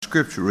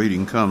scripture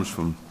reading comes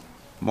from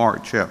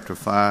Mark chapter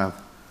 5,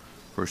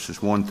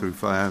 verses 1 through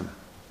 5.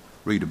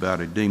 Read about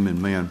a demon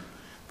man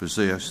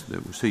possessed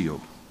that was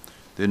healed.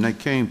 Then they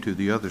came to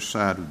the other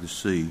side of the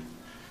sea,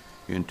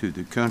 into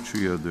the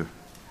country of the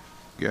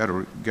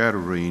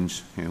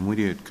Gadarenes, and when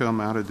he had come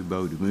out of the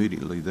boat,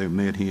 immediately there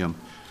met him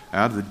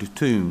out of the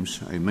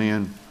tombs a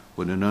man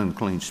with an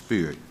unclean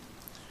spirit,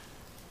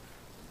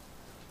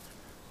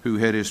 who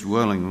had his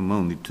dwelling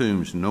among the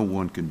tombs, and no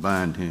one could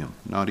bind him,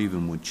 not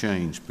even with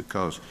chains,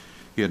 because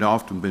he had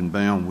often been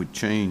bound with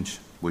chains,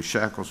 with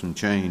shackles and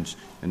chains,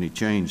 and the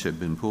chains had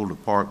been pulled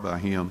apart by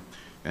him,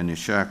 and the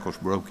shackles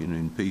broken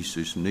in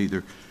pieces,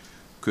 neither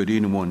could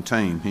anyone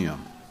tame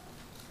him.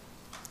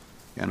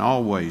 And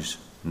always,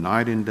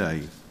 night and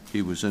day,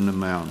 he was in the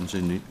mountains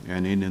and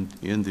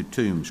in the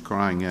tombs,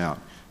 crying out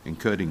and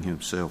cutting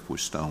himself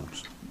with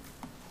stones.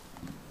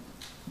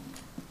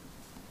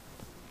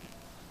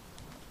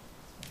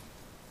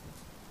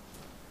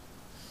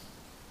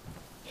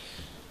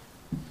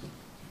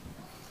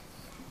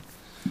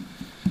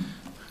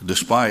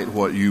 Despite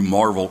what you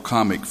Marvel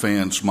comic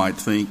fans might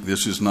think,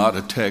 this is not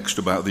a text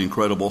about the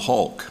Incredible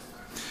Hulk.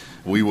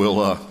 We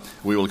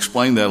will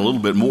explain that a little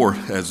bit more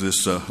as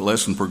this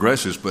lesson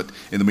progresses, but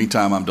in the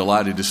meantime, I'm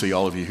delighted to see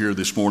all of you here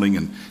this morning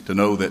and to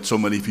know that so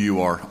many of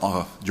you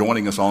are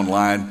joining us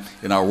online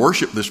in our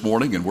worship this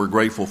morning, and we're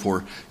grateful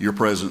for your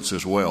presence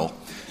as well.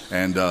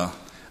 And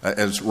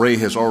as Ray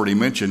has already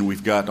mentioned,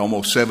 we've got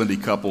almost 70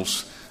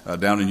 couples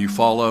down in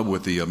Eufaula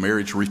with the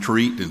marriage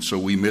retreat, and so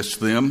we missed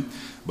them.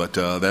 But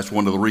that's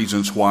one of the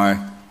reasons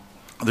why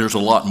there's a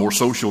lot more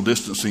social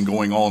distancing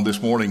going on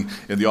this morning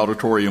in the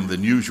auditorium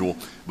than usual.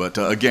 But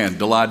again,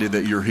 delighted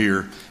that you're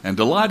here and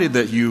delighted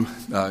that you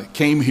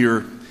came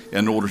here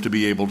in order to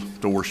be able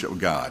to worship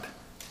God.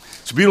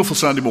 It's a beautiful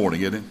Sunday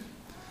morning, isn't it?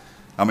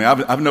 I mean,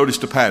 I've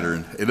noticed a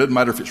pattern. It doesn't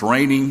matter if it's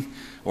raining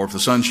or if the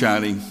sun's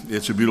shining.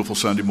 It's a beautiful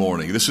Sunday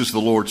morning. This is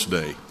the Lord's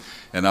Day.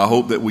 And I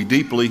hope that we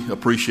deeply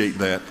appreciate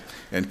that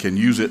and can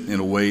use it in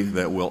a way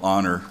that will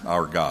honor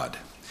our God.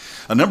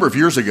 A number of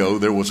years ago,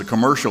 there was a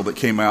commercial that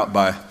came out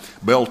by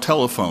Bell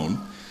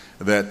Telephone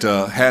that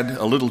had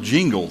a little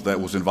jingle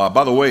that was involved.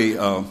 By the way,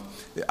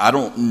 I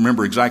don't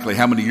remember exactly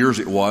how many years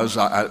it was.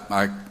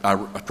 I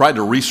tried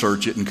to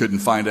research it and couldn't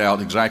find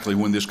out exactly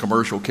when this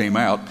commercial came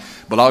out.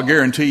 But I'll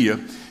guarantee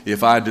you,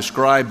 if I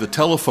described the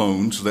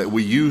telephones that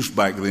we used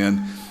back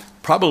then,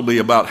 probably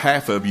about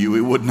half of you,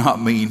 it would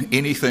not mean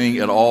anything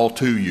at all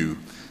to you.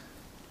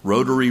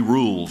 Rotary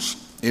rules.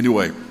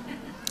 Anyway,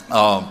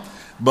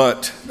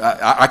 but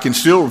I can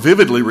still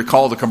vividly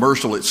recall the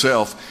commercial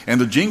itself, and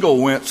the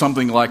jingle went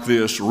something like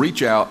this: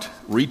 reach out,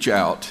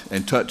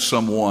 and touch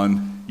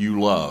someone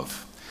you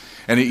love.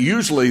 And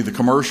the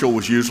commercial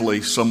was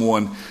usually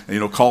someone,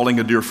 calling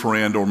a dear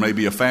friend or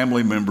maybe a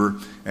family member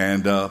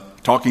and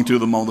talking to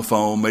them on the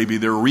phone. Maybe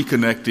they're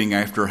reconnecting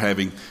after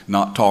having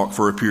not talked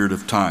for a period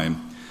of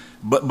time.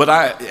 But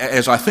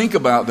as I think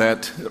about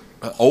that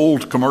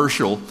old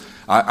commercial,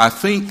 I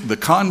think the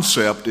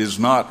concept is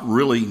not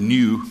really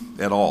new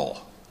at all.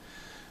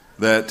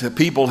 That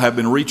people have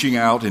been reaching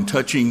out and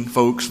touching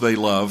folks they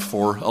love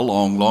for a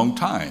long, long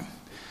time.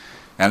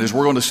 And as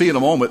we're going to see in a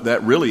moment,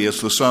 that really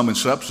is the sum and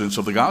substance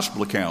of the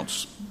gospel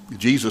accounts.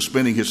 Jesus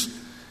spending his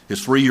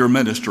 3-year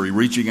ministry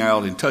reaching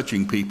out and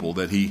touching people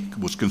that he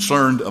was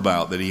concerned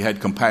about, that he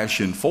had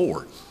compassion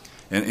for.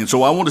 And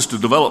so I want us to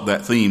develop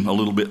that theme a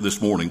little bit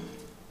this morning.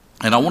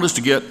 And I want us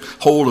to get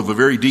hold of a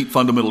very deep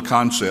fundamental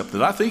concept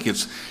that I think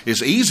it's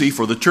easy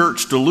for the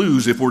church to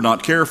lose if we're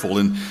not careful.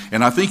 And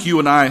I think you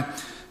and I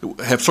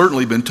have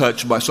certainly been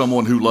touched by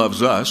someone who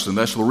loves us, and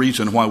that's the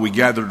reason why we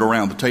gathered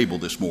around the table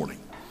this morning.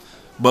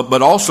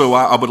 But also,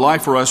 I would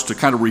like for us to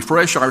kind of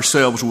refresh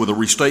ourselves with a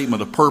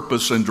restatement of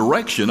purpose and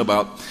direction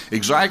about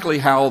exactly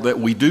how that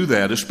we do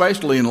that,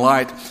 especially in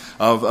light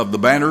of the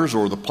banners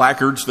or the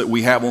placards that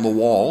we have on the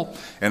wall.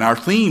 And our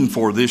theme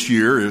for this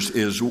year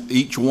is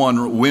each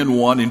one win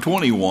one in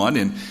 21.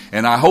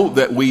 And I hope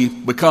that we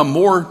become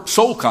more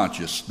soul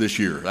conscious this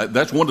year.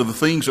 That's one of the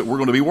things that we're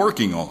going to be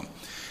working on.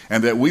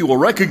 And that we will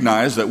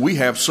recognize that we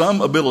have some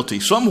ability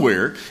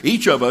somewhere.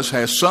 Each of us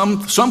has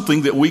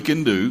something that we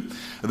can do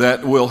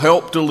that will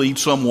help to lead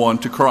someone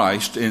to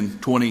Christ in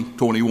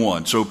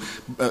 2021. So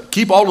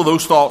keep all of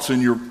those thoughts in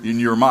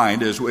your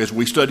mind as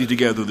we study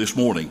together this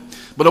morning.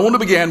 But I want to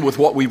begin with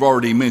what we've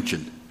already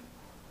mentioned.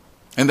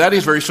 And that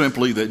is very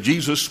simply that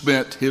Jesus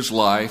spent his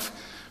life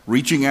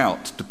reaching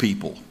out to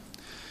people.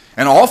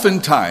 And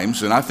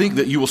oftentimes, and I think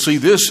that you will see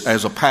this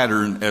as a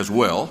pattern as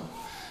well,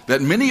 that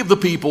many of the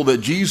people that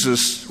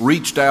Jesus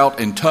reached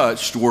out and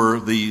touched were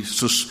the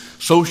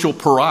social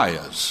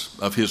pariahs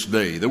of his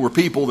day. There were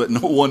people that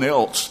no one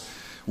else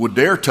would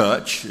dare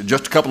touch.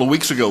 Just a couple of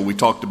weeks ago, we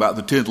talked about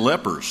the 10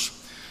 lepers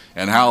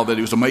and how that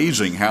it was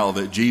amazing how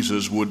that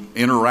Jesus would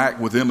interact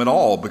with them at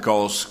all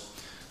because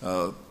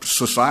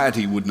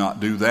society would not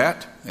do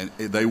that. And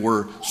they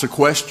were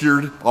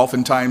sequestered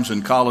oftentimes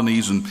in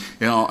colonies and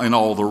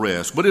all the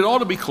rest. But it ought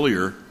to be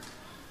clear,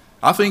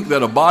 I think,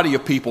 that a body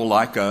of people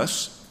like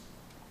us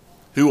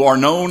who are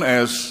known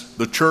as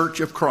the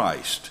Church of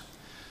Christ,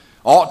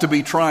 ought to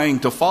be trying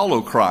to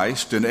follow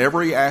Christ in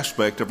every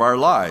aspect of our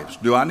lives.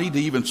 Do I need to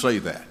even say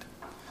that?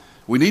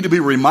 We need to be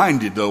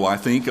reminded, though, I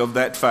think, of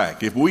that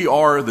fact. If we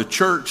are the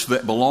church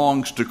that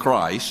belongs to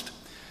Christ,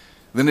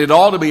 then it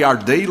ought to be our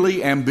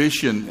daily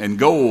ambition and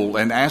goal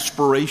and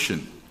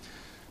aspiration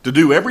to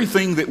do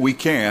everything that we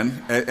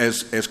can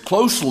as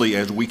closely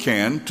as we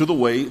can to the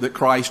way that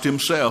Christ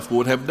himself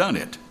would have done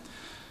it.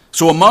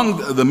 So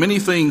among the many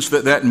things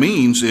that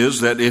means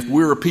is that if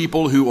we're a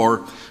people who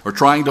are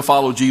trying to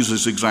follow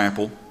Jesus'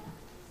 example,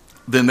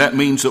 then that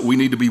means that we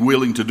need to be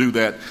willing to do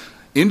that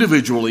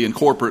individually and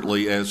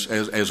corporately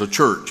as a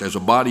church, as a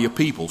body of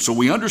people. So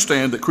we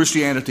understand that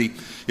Christianity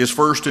is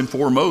first and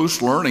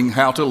foremost learning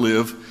how to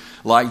live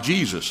like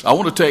Jesus. I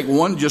want to take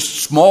one just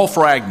small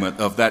fragment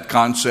of that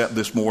concept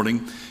this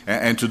morning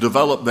and to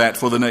develop that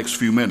for the next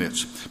few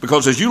minutes.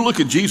 Because as you look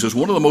at Jesus,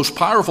 one of the most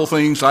powerful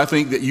things I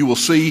think that you will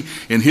see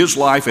in his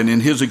life and in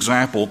his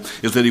example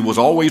is that he was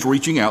always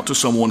reaching out to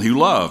someone he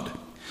loved.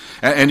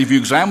 And if you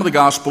examine the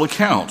gospel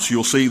accounts,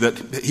 you'll see that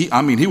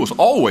he was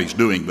always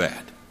doing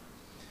that.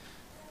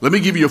 Let me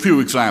give you a few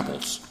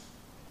examples.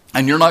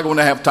 And you're not going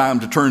to have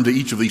time to turn to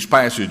each of these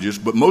passages,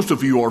 but most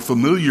of you are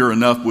familiar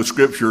enough with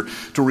Scripture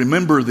to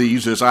remember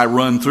these as I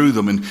run through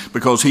them. And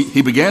because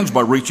he begins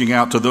by reaching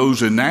out to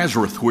those in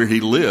Nazareth where he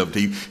lived.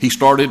 He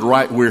started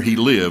right where he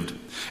lived.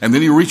 And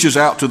then he reaches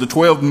out to the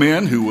 12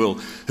 men who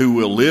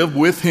will live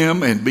with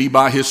him and be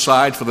by his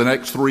side for the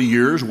next 3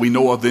 years. We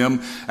know of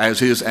them as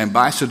his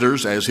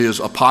ambassadors, as his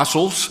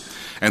apostles.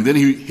 And then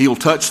he'll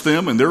touch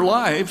them, and their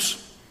lives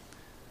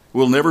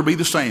will never be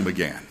the same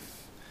again,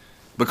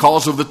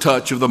 because of the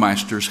touch of the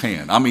Master's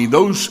hand. I mean,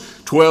 those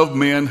 12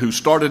 men who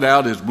started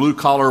out as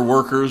blue-collar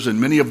workers, and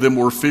many of them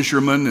were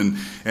fishermen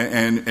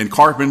and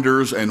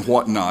carpenters and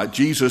whatnot,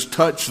 Jesus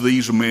touched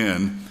these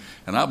men,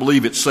 and I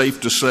believe it's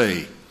safe to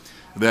say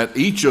that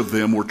each of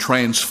them were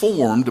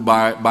transformed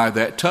by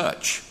that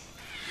touch.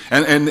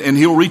 And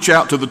he'll reach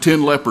out to the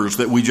 10 lepers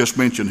that we just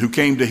mentioned who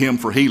came to him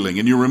for healing.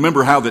 And you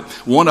remember how that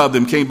one of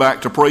them came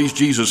back to praise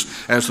Jesus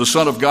as the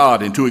Son of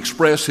God and to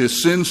express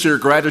his sincere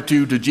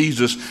gratitude to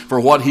Jesus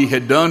for what he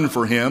had done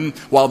for him,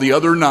 while the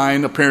other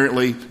 9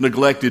 apparently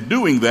neglected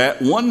doing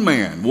that. One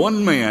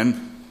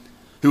man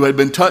who had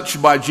been touched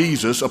by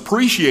Jesus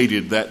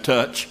appreciated that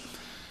touch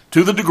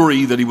to the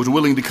degree that he was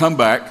willing to come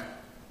back,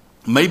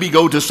 maybe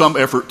go to some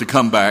effort to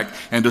come back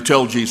and to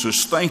tell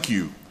Jesus, "Thank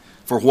you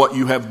for what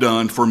you have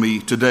done for me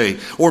today."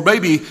 Or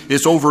maybe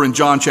it's over in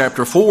John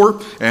chapter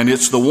 4, and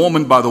it's the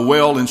woman by the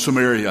well in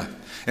Samaria.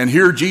 And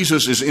here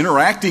Jesus is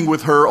interacting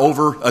with her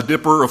over a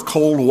dipper of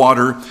cold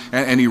water,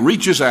 and he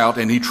reaches out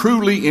and he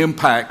truly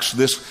impacts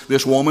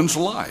this woman's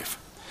life.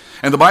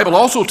 And the Bible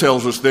also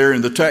tells us there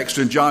in the text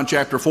in John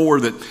chapter 4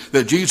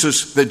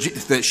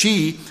 that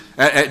she,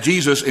 at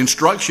Jesus'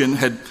 instruction,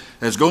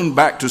 has gone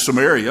back to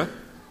Samaria.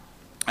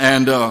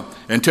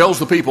 And tells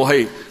the people,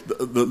 hey,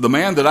 the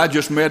man that I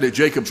just met at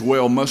Jacob's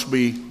well must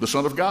be the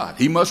Son of God.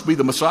 He must be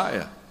the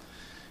Messiah.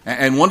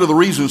 And one of the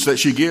reasons that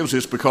she gives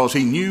is because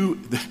he knew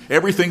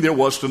everything there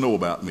was to know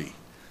about me.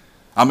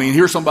 I mean,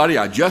 here's somebody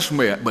I just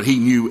met, but he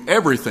knew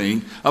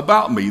everything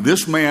about me.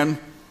 This man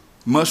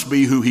must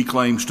be who he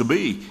claims to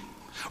be.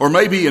 Or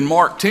maybe in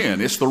Mark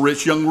 10, it's the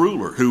rich young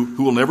ruler who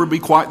will never be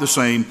quite the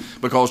same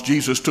because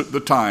Jesus took the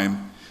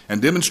time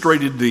and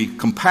demonstrated the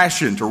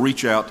compassion to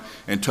reach out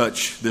and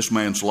touch this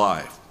man's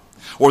life.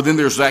 Or then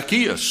there's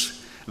Zacchaeus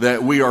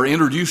that we are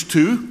introduced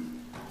to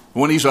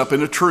when he's up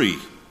in a tree.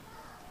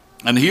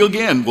 And he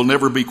again will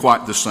never be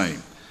quite the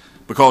same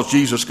because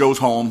Jesus goes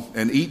home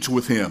and eats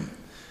with him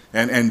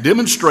and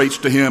demonstrates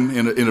to him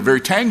in a very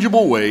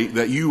tangible way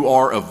that you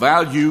are of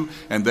value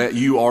and that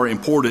you are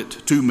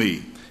important to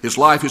me. His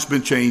life has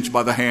been changed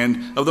by the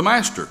hand of the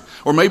Master.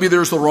 Or maybe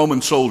there's the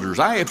Roman soldiers.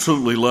 I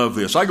absolutely love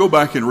this. I go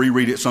back and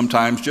reread it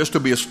sometimes just to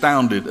be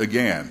astounded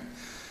again.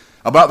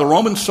 About the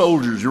Roman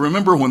soldiers, you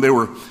remember when they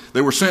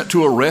were sent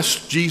to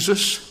arrest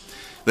Jesus?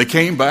 They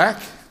came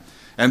back,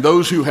 and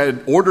those who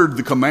had ordered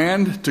the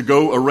command to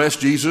go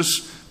arrest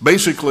Jesus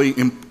basically,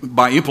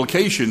 by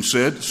implication,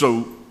 said,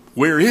 "So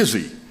where is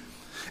he?"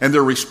 And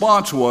their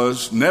response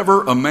was,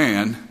 "Never a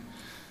man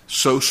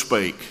so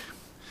spake."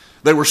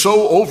 They were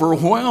so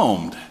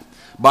overwhelmed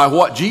by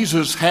what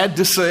Jesus had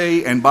to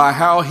say and by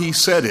how he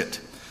said it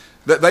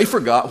that they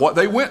forgot what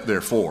they went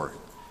there for.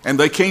 And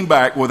they came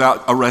back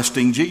without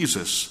arresting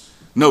Jesus.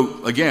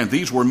 Note, again,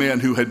 these were men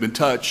who had been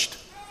touched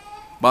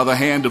by the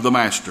hand of the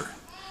Master.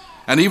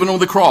 And even on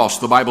the cross,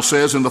 the Bible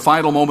says, in the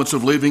final moments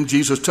of living,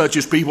 Jesus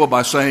touches people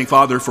by saying,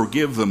 "Father,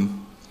 forgive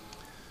them,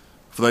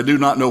 for they do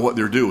not know what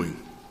they're doing."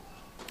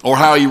 Or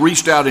how he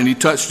reached out and he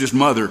touched his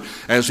mother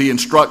as he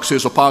instructs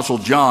his apostle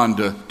John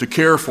to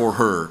care for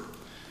her.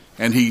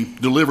 And he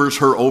delivers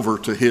her over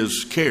to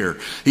his care.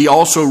 He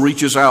also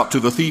reaches out to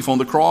the thief on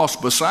the cross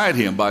beside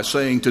him by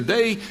saying,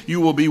 "Today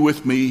you will be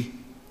with me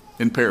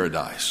in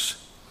paradise."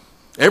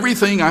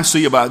 Everything I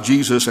see about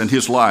Jesus and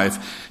his life,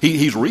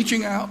 he's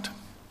reaching out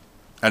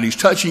and he's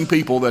touching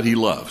people that he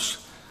loves.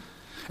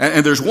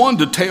 And there's one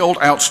detailed,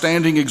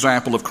 outstanding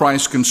example of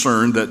Christ's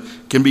concern that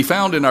can be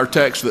found in our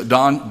text that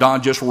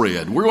Don just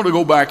read. We're going to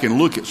go back and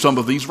look at some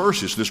of these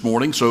verses this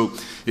morning. So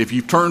if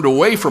you've turned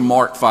away from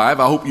Mark 5,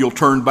 I hope you'll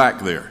turn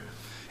back there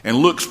and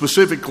look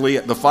specifically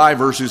at the 5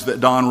 verses that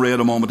Don read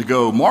a moment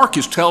ago. Mark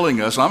is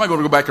telling us, I'm not going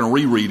to go back and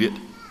reread it,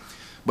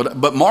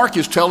 but Mark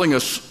is telling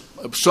us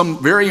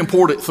some very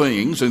important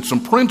things and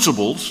some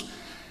principles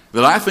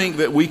that I think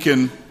that we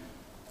can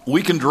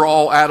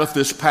draw out of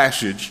this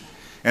passage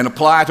and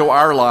apply to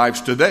our lives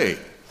today.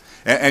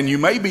 And you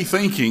may be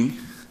thinking,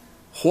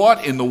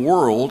 what in the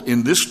world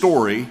in this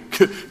story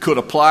could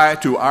apply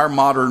to our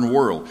modern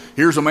world?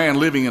 Here's a man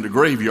living in a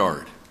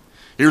graveyard.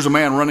 Here's a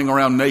man running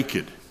around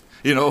naked.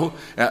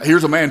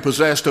 Here's a man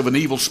possessed of an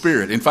evil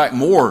spirit. In fact,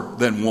 more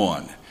than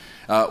one.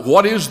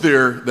 What is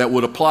there that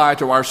would apply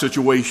to our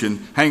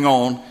situation? Hang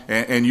on,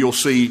 and you'll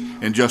see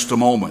in just a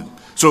moment.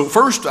 So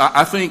first,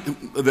 I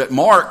think that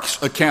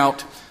Mark's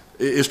account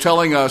is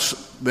telling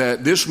us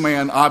that this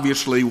man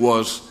obviously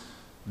was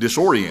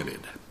disoriented.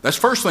 That's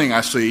the first thing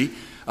I see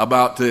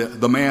about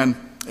the man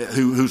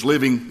who's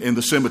living in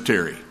the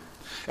cemetery.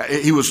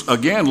 He was,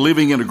 again,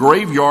 living in a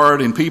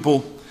graveyard, and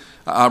people,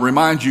 I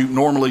remind you,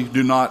 normally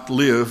do not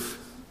live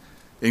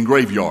in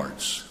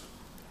graveyards.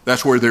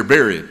 That's where they're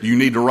buried. You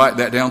need to write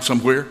that down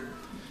somewhere.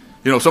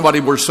 Somebody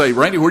were to say,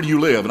 Randy, where do you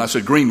live? And I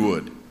said,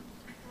 Greenwood.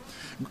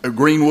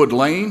 Greenwood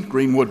Lane,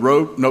 Greenwood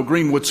Road, no,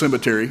 Greenwood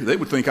Cemetery. They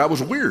would think I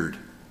was weird.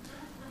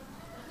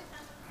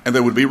 And they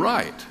would be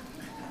right.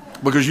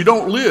 Because you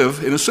don't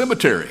live in a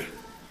cemetery.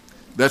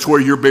 That's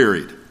where you're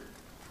buried.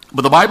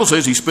 But the Bible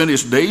says he spent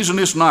his days and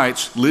his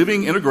nights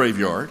living in a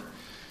graveyard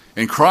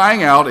and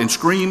crying out and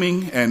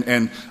screaming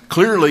and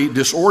clearly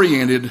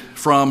disoriented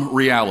from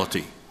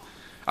reality.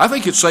 I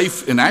think it's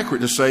safe and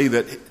accurate to say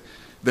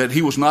that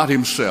he was not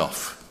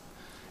himself.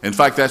 In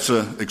fact, that's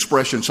an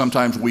expression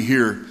sometimes we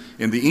hear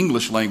in the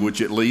English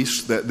language, at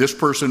least, that this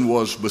person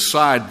was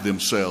beside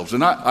themselves.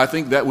 And I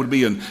think that would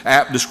be an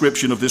apt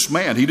description of this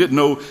man. He didn't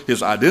know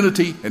his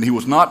identity, and he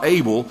was not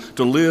able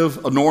to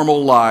live a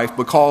normal life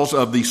because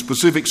of the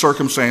specific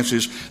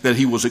circumstances that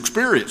he was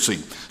experiencing.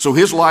 So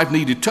his life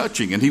needed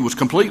touching, and he was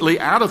completely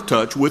out of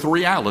touch with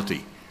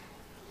reality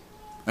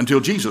until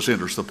Jesus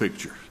enters the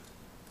picture.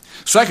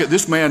 Second,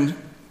 this man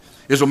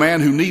is a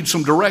man who needs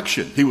some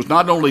direction. He was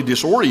not only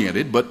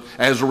disoriented, but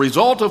as a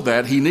result of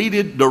that, he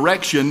needed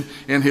direction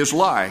in his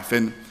life.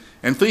 And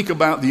think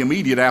about the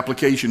immediate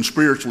application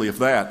spiritually of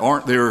that.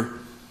 Aren't there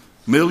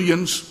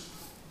millions,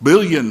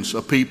 billions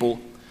of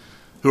people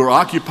who are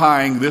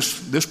occupying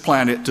this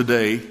planet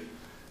today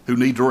who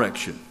need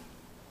direction?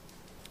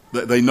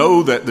 They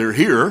know that they're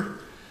here,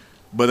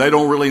 but they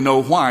don't really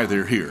know why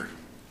they're here.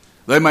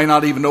 They may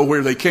not even know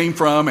where they came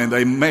from, and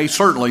they may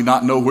certainly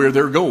not know where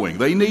they're going.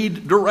 They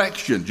need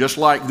direction, just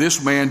like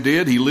this man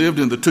did. He lived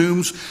in the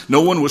tombs.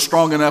 No one was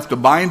strong enough to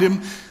bind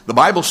him. The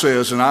Bible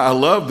says, and I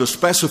love the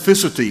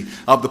specificity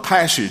of the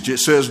passage, it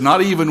says,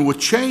 not even with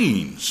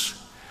chains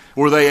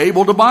were they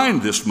able to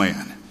bind this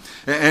man.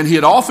 And he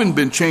had often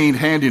been chained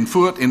hand and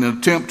foot in an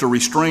attempt to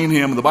restrain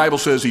him. The Bible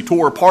says he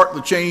tore apart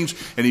the chains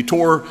and he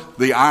tore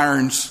the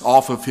irons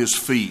off of his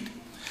feet.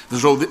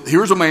 So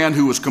here's a man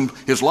who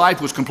his life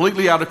was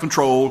completely out of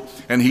control,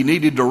 and he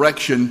needed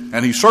direction,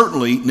 and he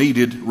certainly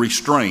needed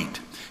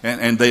restraint.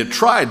 And they had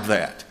tried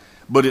that,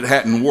 but it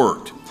hadn't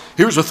worked.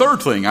 Here's a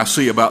third thing I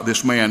see about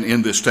this man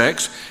in this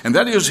text, and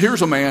that is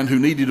here's a man who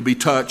needed to be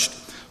touched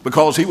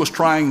because he was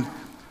trying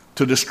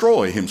to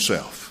destroy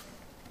himself.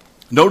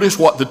 Notice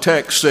what the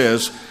text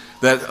says,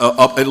 that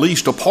at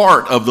least a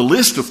part of the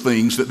list of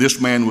things that this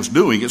man was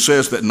doing. It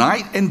says that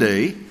night and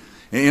day,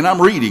 and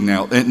I'm reading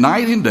now, at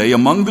night and day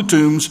among the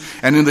tombs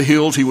and in the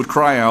hills he would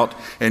cry out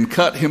and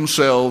cut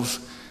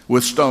himself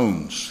with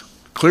stones.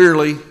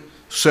 Clearly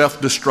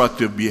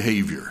self-destructive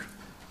behavior.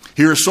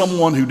 Here's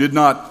someone who did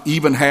not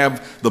even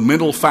have the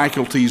mental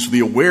faculties, the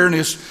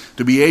awareness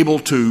to be able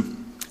to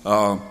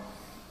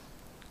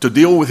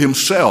deal with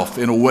himself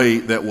in a way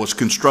that was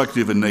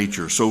constructive in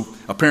nature. So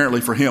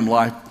apparently for him,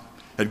 life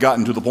had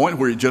gotten to the point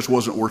where it just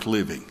wasn't worth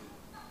living.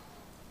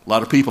 A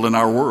lot of people in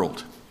our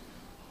world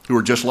who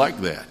are just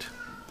like that.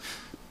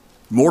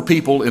 More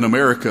people in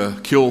America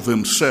kill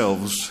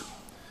themselves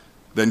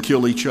than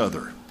kill each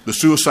other. The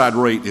suicide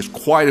rate is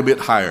quite a bit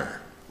higher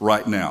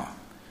right now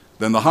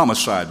than the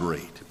homicide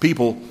rate.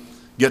 People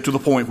get to the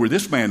point where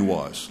this man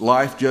was.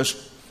 Life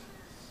just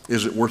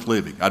isn't worth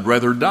living. I'd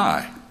rather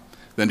die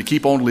than to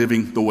keep on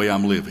living the way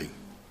I'm living.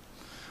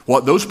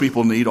 What those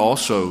people need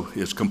also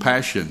is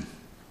compassion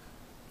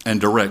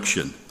and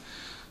direction.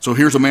 So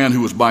here's a man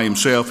who was by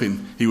himself,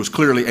 and he was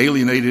clearly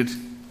alienated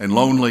and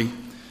lonely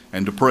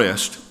and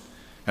depressed.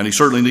 And he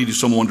certainly needed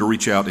someone to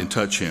reach out and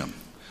touch him.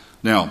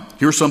 Now,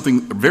 here's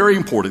something very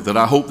important that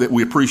I hope that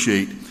we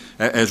appreciate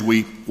as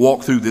we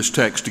walk through this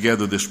text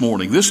together this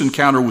morning. This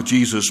encounter with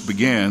Jesus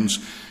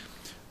begins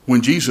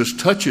when Jesus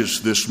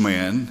touches this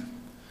man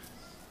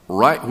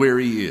right where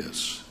he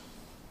is.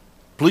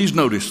 Please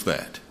notice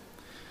that.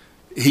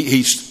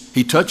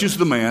 He touches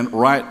the man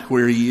right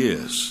where he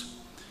is.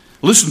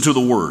 Listen to the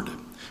word.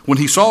 When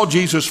he saw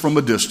Jesus from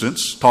a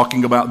distance,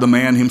 talking about the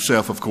man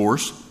himself, of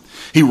course,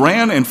 he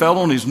ran and fell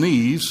on his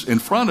knees in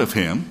front of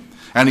him,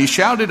 and he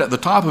shouted at the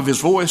top of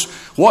his voice,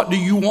 "What do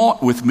you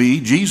want with me,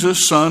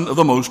 Jesus, Son of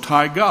the Most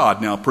High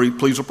God?" Now,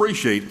 please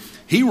appreciate,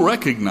 he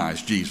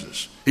recognized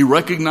Jesus. He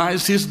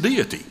recognized his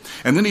deity.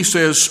 And then he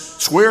says,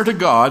 "Swear to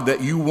God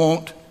that you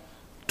won't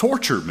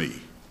torture me."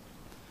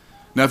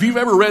 Now, if you've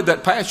ever read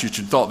that passage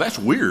and thought, that's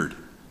weird,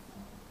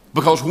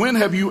 because when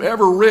have you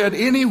ever read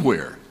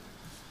anywhere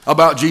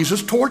about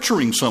Jesus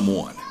torturing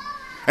someone?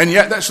 And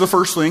yet that's the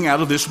first thing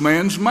out of this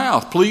man's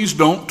mouth. Please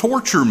don't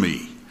torture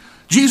me.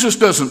 Jesus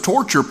doesn't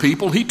torture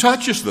people, he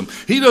touches them.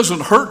 He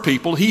doesn't hurt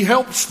people, he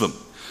helps them.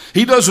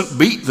 He doesn't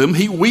beat them,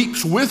 he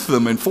weeps with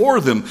them and for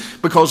them,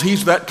 because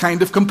he's that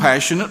kind of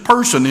compassionate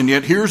person. And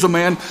yet here's a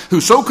man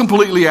who's so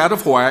completely out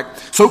of whack,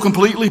 so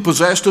completely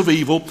possessed of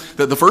evil,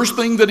 that the first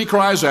thing that he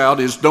cries out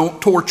is, "Don't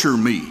torture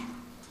me."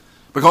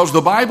 Because the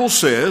Bible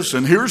says,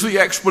 and here's the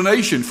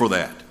explanation for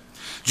that.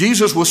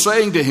 Jesus was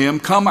saying to him,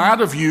 come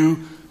out of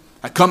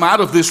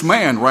this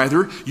man,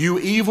 you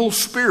evil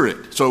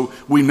spirit. So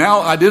we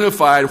now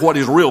identified what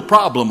his real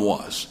problem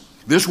was.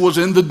 This was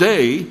in the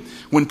day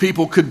when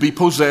people could be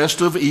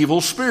possessed of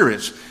evil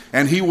spirits.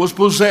 And he was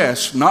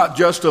possessed not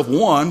just of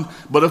one,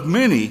 but of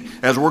many,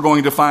 as we're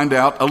going to find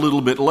out a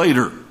little bit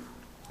later.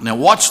 Now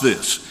watch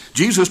this.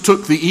 Jesus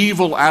took the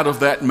evil out of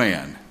that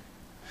man,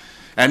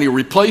 and he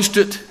replaced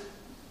it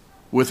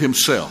with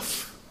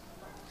himself.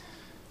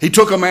 He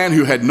took a man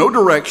who had no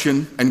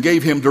direction and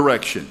gave him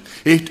direction.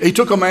 He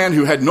took a man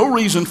who had no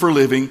reason for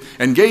living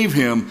and gave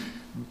him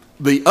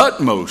the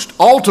utmost,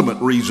 ultimate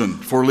reason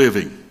for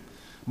living.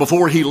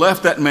 Before he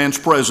left that man's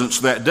presence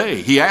that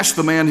day, he asked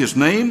the man his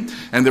name,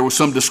 and there was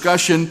some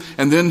discussion.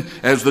 And then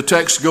as the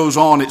text goes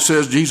on, it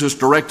says Jesus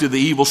directed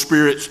the evil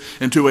spirits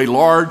into a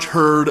large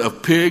herd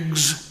of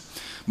pigs.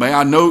 May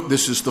I note,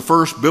 this is the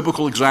first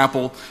biblical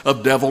example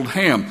of deviled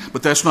ham,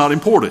 but that's not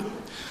important.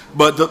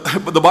 But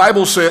the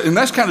Bible says, and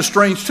that's kind of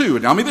strange too.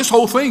 I mean, this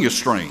whole thing is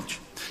strange.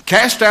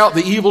 Cast out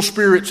the evil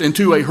spirits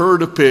into a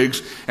herd of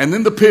pigs, and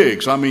then the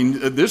pigs, I mean,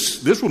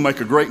 this would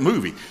make a great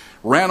movie,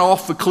 ran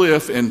off the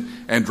cliff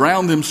and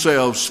drowned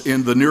themselves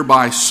in the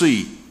nearby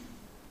sea.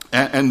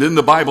 And then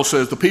the Bible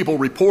says the people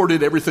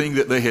reported everything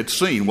that they had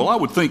seen. Well, I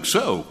would think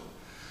so.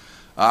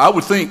 I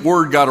would think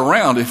word got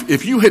around.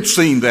 If you had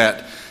seen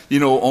that,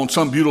 on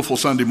some beautiful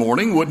Sunday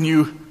morning, wouldn't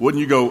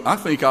you go, I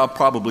think I'll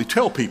probably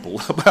tell people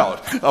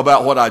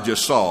about what I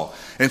just saw.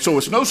 And so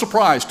it's no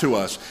surprise to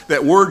us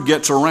that word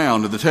gets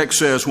around. And the text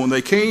says, when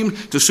they came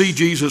to see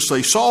Jesus,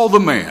 they saw the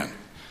man.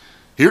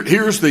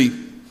 Here's the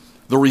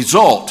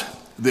result.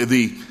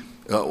 The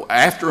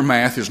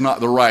aftermath is not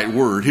the right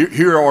word.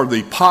 Here are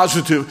the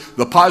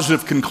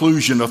positive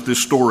conclusion of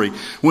this story.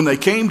 When they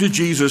came to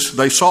Jesus,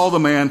 they saw the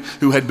man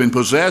who had been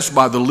possessed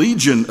by the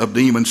legion of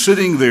demons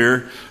sitting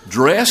there,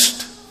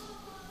 dressed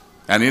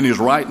and in his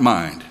right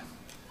mind.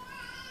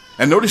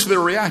 And notice their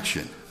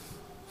reaction.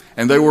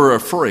 And they were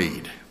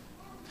afraid,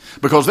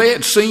 because they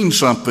had seen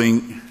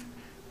something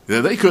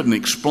that they couldn't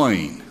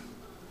explain.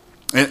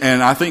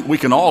 And I think we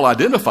can all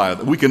identify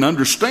that. We can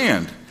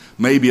understand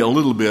maybe a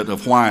little bit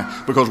of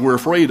why, because we're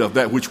afraid of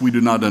that which we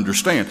do not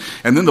understand.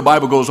 And then the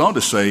Bible goes on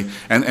to say,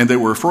 and they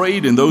were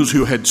afraid, and those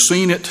who had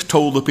seen it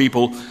told the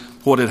people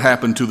what had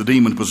happened to the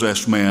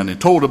demon-possessed man, and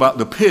told about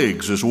the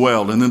pigs as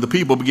well. And then the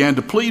people began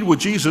to plead with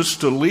Jesus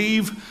to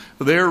leave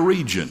their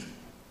region.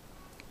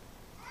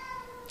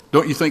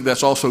 Don't you think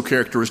that's also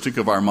characteristic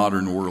of our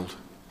modern world?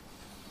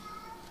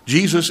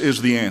 Jesus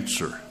is the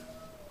answer,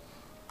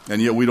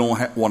 and yet we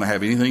don't want to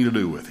have anything to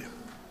do with him,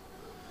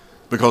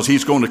 because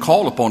he's going to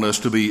call upon us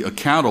to be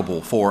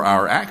accountable for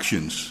our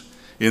actions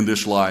in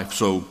this life.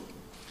 So,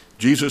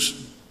 Jesus,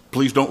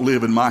 please don't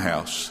live in my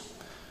house.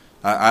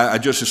 I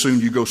just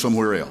assumed you go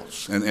somewhere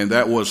else. And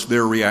that was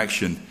their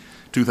reaction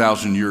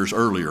 2,000 years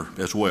earlier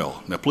as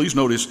well. Now, please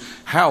notice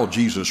how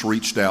Jesus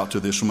reached out to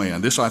this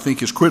man. This, I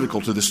think, is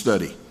critical to this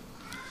study.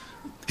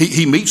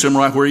 He meets him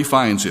right where he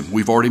finds him.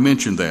 We've already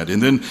mentioned that.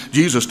 And then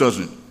Jesus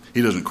doesn't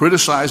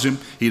criticize him.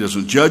 He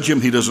doesn't judge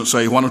him. He doesn't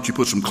say, why don't you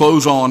put some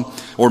clothes on,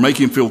 or make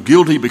him feel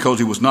guilty because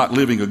he was not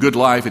living a good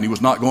life and he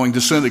was not going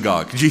to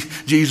synagogue.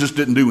 Jesus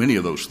didn't do any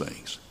of those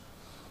things.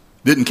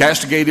 Didn't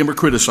castigate him or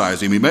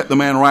criticize him. He met the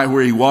man right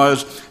where he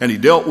was, and he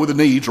dealt with the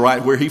needs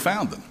right where he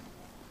found them.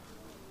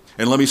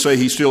 And let me say,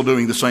 he's still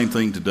doing the same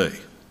thing today.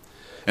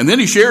 And then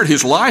he shared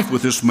his life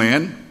with this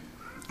man,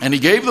 and he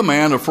gave the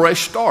man a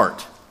fresh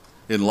start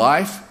in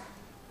life,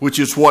 which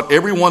is what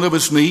every one of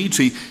us needs.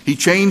 He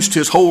changed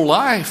his whole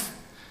life,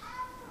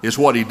 is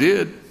what he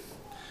did.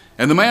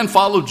 And the man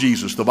followed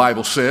Jesus, the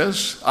Bible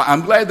says.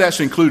 I'm glad that's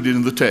included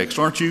in the text,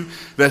 aren't you?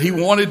 That he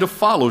wanted to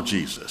follow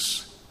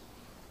Jesus.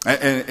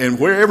 And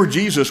wherever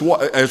Jesus,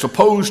 as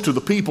opposed to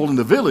the people in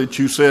the village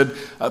who said,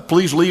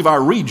 please leave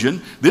our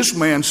region, this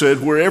man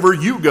said, wherever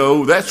you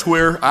go, that's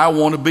where I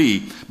want to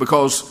be,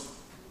 because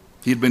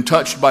he had been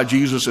touched by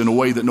Jesus in a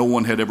way that no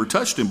one had ever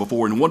touched him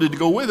before and wanted to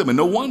go with him, and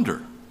no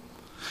wonder.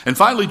 And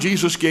finally,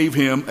 Jesus gave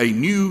him a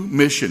new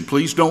mission.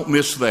 Please don't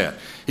miss that.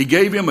 He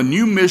gave him a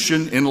new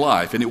mission in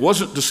life, and it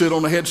wasn't to sit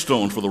on a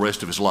headstone for the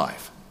rest of his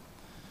life.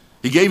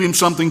 He gave him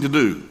something to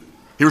do.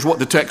 Here's what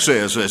the text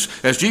says.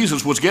 As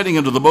Jesus was getting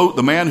into the boat,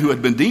 the man who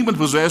had been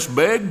demon-possessed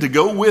begged to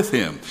go with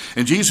him.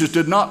 And Jesus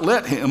did not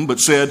let him, but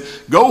said,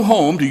 "Go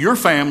home to your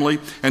family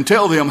and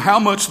tell them how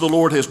much the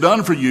Lord has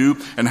done for you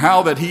and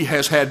how that he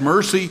has had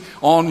mercy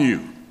on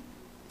you."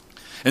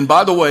 And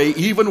by the way,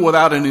 even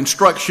without an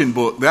instruction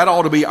book, that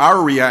ought to be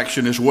our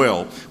reaction as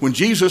well. When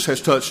Jesus has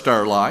touched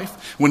our life,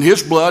 when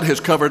his blood has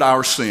covered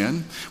our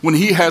sin, when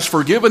he has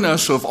forgiven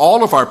us of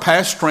all of our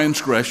past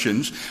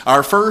transgressions,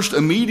 our first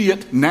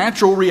immediate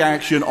natural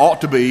reaction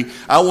ought to be,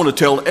 I want to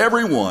tell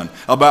everyone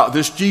about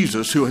this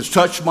Jesus who has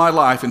touched my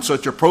life in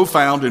such a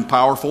profound and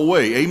powerful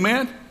way.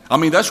 Amen? I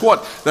mean, that's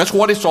what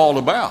it's all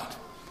about.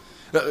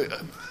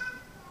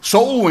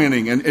 Soul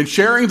winning and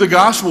sharing the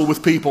gospel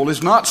with people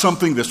is not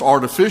something that's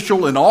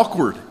artificial and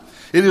awkward.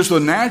 It is the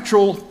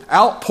natural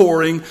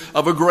outpouring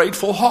of a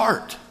grateful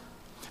heart.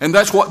 And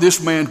that's what this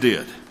man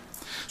did.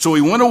 So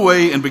he went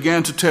away and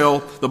began to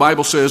tell, the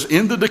Bible says,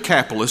 in the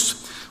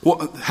Decapolis,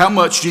 how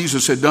much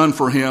Jesus had done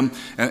for him.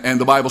 And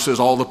the Bible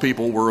says all the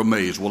people were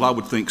amazed. Well, I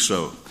would think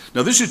so.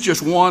 Now, this is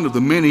just one of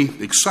the many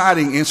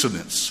exciting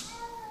incidents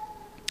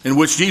in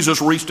which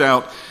Jesus reached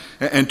out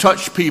and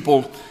touched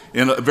people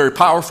in a very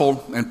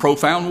powerful and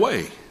profound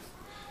way.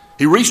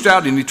 He reached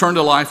out and he turned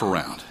a life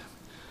around.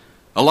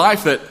 A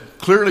life that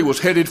clearly was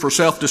headed for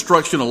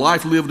self-destruction, a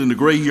life lived in the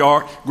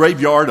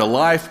graveyard, a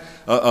life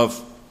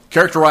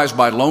characterized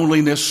by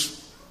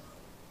loneliness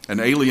and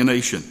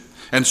alienation.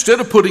 And instead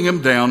of putting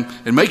him down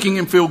and making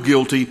him feel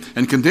guilty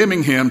and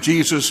condemning him,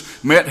 Jesus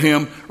met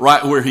him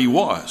right where he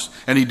was.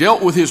 And he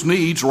dealt with his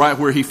needs right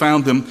where he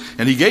found them.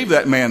 And he gave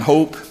that man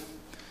hope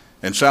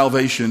and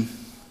salvation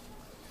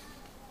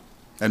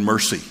and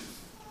mercy.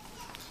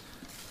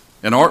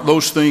 And aren't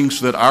those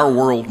things that our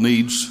world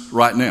needs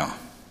right now?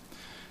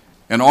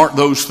 And aren't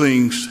those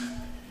things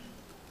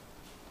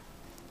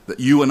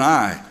that you and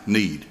I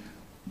need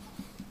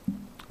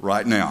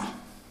right now?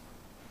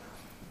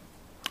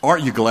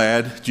 Aren't you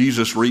glad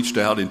Jesus reached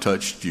out and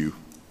touched you?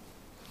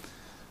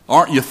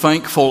 Aren't you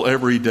thankful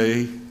every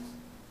day?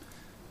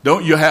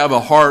 Don't you have a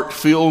heart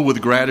filled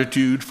with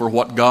gratitude for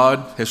what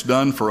God has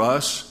done for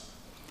us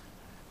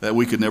that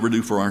we could never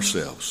do for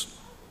ourselves?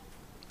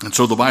 And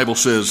so the Bible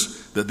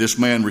says that this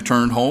man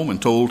returned home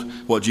and told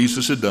what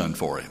Jesus had done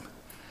for him.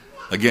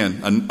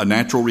 Again, a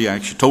natural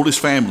reaction. Told his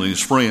family,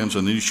 his friends,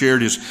 and then he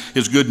shared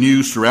his good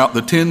news throughout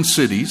the 10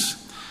 cities.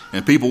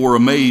 And people were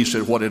amazed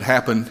at what had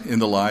happened in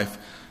the life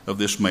of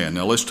this man.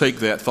 Now let's take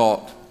that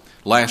thought,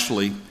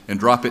 lastly, and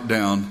drop it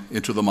down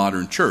into the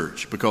modern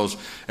church. Because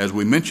as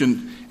we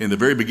mentioned in the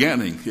very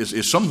beginning,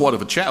 it's somewhat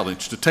of a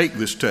challenge to take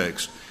this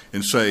text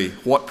and say,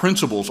 what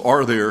principles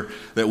are there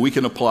that we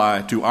can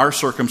apply to our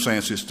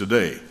circumstances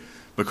today?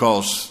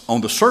 Because on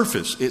the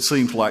surface, it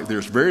seems like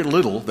there's very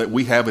little that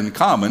we have in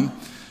common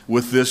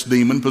with this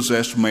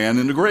demon-possessed man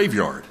in the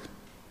graveyard.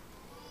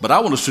 But I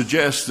want to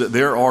suggest that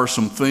there are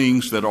some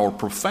things that are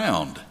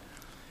profound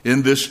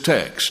in this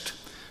text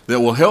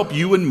that will help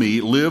you and me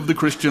live the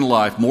Christian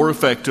life more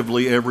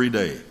effectively every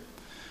day.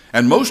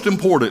 And most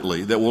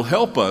importantly, that will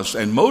help us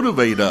and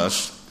motivate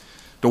us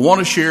to want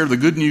to share the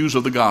good news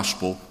of the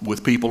gospel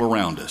with people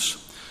around us.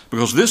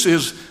 Because this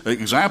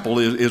example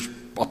is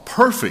a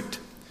perfect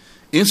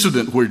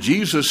incident where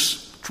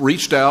Jesus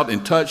reached out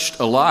and touched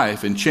a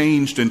life and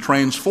changed and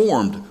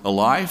transformed a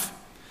life.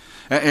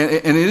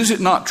 And is it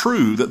not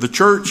true that the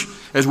church,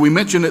 as we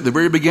mentioned at the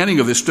very beginning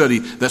of this study,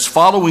 that's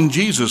following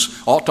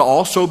Jesus ought to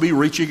also be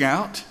reaching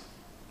out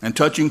and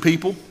touching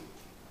people?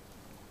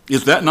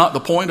 Is that not the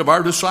point of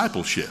our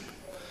discipleship?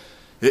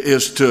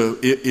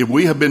 If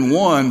we have been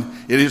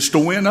won, it is to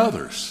win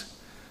others.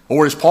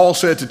 Or as Paul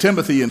said to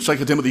Timothy in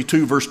 2 Timothy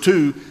 2 verse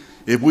 2,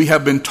 if we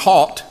have been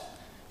taught,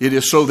 it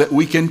is so that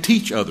we can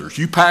teach others.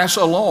 You pass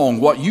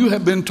along what you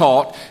have been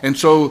taught, and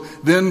so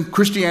then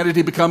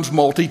Christianity becomes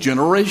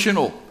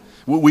multi-generational.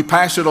 We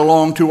pass it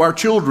along to our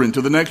children,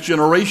 to the next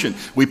generation.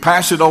 We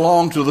pass it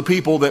along to the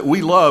people that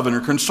we love and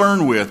are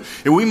concerned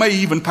with. And we may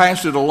even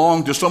pass it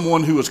along to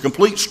someone who is a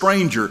complete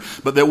stranger,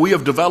 but that we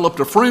have developed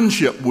a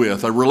friendship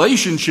with, a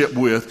relationship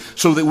with,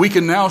 so that we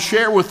can now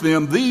share with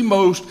them the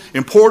most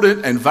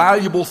important and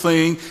valuable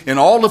thing in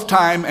all of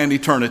time and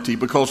eternity,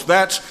 because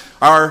that's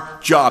our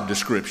job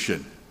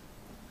description.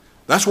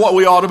 That's what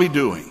we ought to be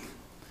doing.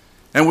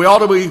 And we ought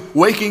to be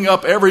waking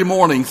up every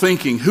morning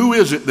thinking, who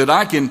is it that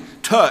I can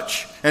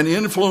touch and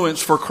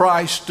influence for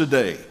Christ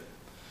today?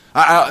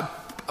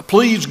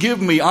 Please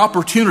give me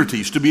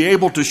opportunities to be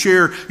able to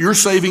share your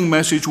saving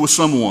message with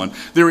someone.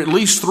 There are at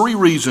least 3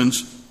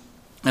 reasons,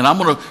 and I'm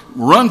going to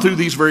run through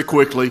these very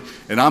quickly,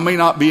 and I may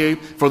not be,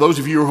 for those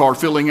of you who are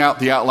filling out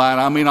the outline,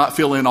 I may not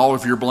fill in all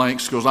of your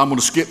blanks because I'm going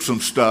to skip some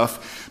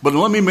stuff. But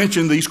let me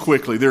mention these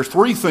quickly. There are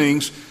 3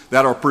 things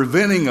that are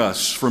preventing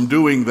us from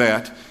doing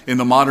that in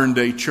the modern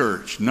day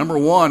church. Number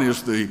 1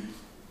 is the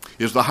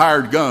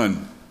hired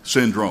gun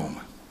syndrome.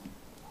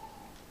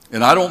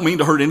 And I don't mean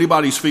to hurt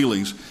anybody's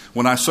feelings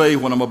when I say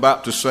what I'm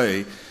about to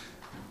say,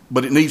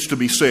 but it needs to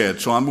be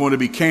said. So I'm going to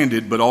be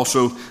candid, but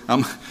also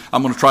I'm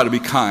going to try to be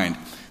kind.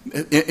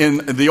 In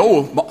the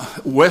old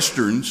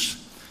Westerns,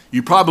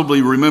 you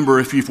probably remember,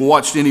 if you've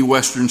watched any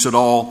Westerns at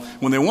all,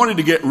 when they wanted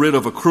to get rid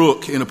of a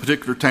crook in a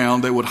particular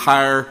town, they would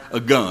hire a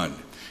gun.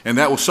 And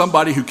that was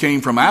somebody who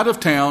came from out of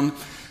town,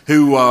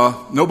 who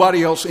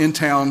nobody else in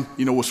town,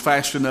 was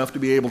fast enough to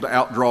be able to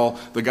outdraw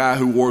the guy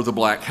who wore the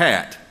black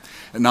hat,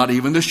 and not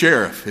even the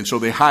sheriff. And so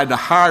they had to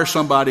hire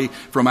somebody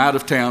from out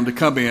of town to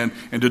come in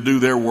and to do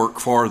their work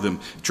for them.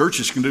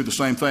 Churches can do the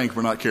same thing if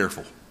we're not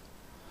careful.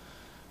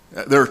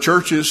 There are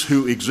churches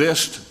who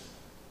exist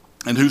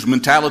and whose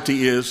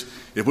mentality is,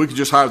 if we could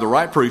just hire the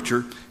right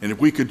preacher and if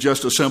we could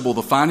just assemble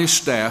the finest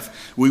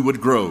staff, we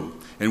would grow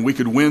and we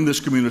could win this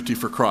community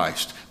for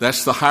Christ.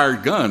 That's the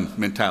hired gun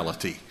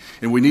mentality.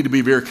 And we need to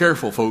be very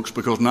careful, folks,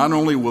 because not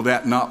only will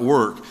that not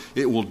work,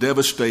 it will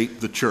devastate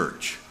the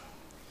church.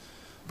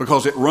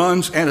 Because it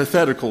runs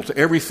antithetical to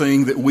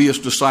everything that we as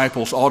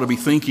disciples ought to be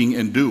thinking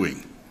and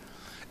doing.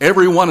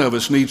 Every one of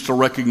us needs to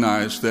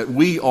recognize that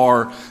we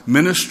are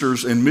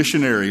ministers and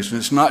missionaries, and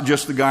it's not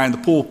just the guy in the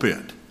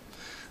pulpit.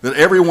 That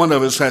every one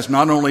of us has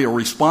not only a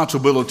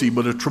responsibility,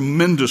 but a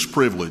tremendous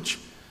privilege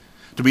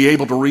to be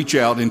able to reach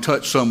out and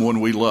touch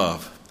someone we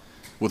love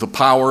with the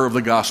power of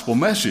the gospel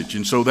message.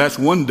 And so that's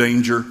one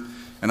danger,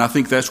 and I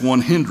think that's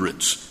one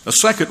hindrance. A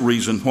second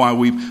reason why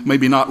we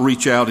maybe not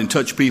reach out and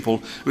touch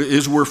people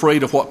is we're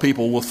afraid of what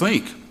people will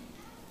think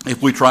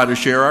if we try to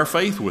share our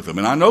faith with them.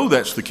 And I know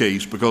that's the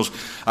case because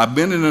I've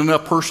been in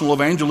enough personal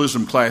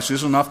evangelism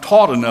classes and I've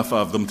taught enough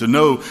of them to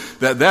know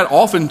that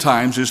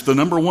oftentimes is the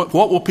number one,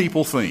 what will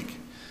people think?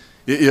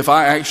 If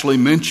I actually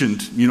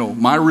mentioned,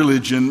 my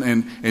religion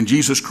and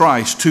Jesus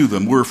Christ to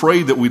them, we're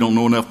afraid that we don't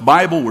know enough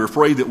Bible. We're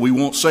afraid that we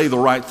won't say the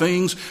right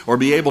things or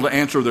be able to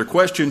answer their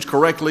questions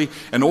correctly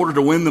in order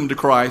to win them to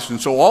Christ.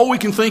 And so all we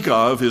can think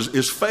of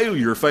is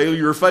failure,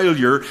 failure,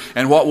 failure.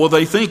 And what will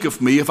they think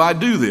of me if I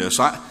do this?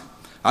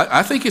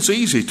 I think it's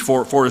easy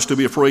for us to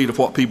be afraid of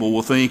what people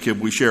will think if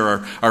we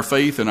share our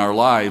faith and our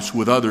lives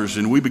with others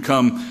and we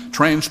become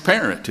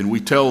transparent and we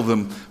tell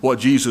them what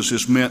Jesus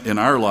has meant in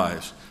our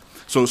lives.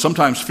 So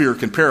sometimes fear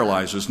can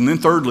paralyze us. And then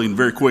thirdly, and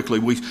very quickly,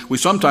 we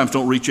sometimes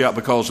don't reach out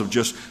because of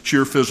just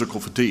sheer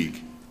physical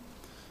fatigue.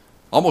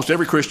 Almost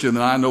every Christian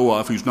that I know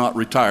of who's not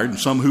retired, and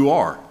some who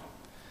are,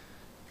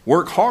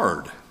 work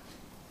hard,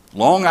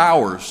 long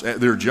hours at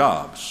their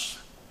jobs.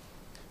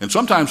 And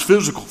sometimes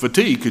physical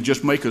fatigue could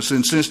just make us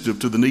insensitive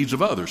to the needs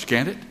of others,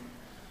 can't it?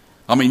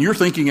 I mean, you're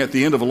thinking at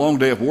the end of a long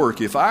day of work,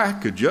 if I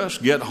could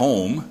just get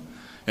home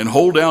and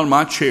hold down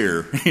my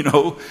chair,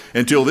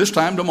 until this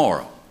time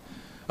tomorrow.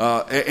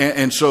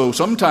 And so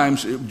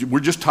sometimes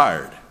we're just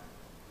tired.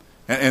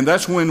 And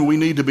that's when we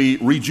need to be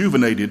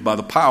rejuvenated by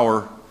the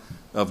power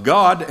of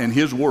God and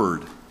His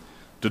Word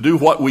to do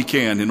what we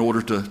can in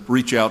order to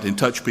reach out and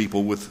touch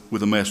people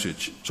with a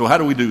message. So how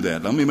do we do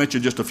that? Let me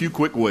mention just a few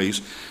quick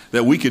ways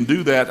that we can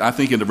do that, I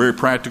think, in a very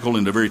practical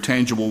and a very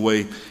tangible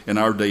way in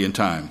our day and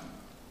time.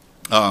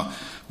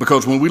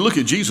 Because when we look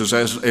at Jesus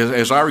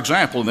as our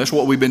example, and that's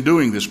what we've been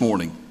doing this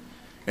morning,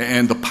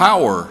 and the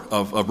power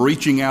of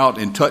reaching out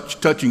and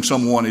touching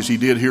someone as He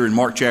did here in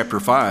Mark chapter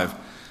 5,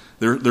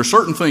 there are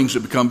certain things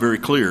that become very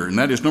clear. And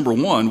that is, number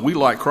one, we,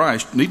 like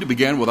Christ, need to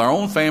begin with our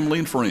own family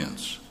and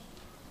friends.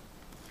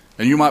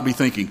 And you might be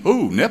thinking,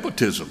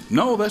 nepotism.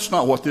 No, that's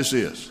not what this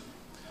is.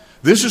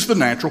 This is the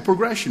natural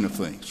progression of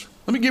things.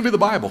 Let me give you the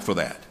Bible for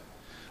that.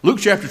 Luke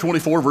chapter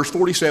 24, verse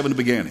 47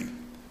 beginning.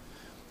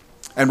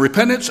 And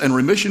repentance and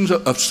remissions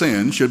of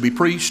sin should be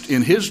preached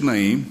in His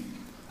name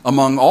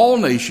among all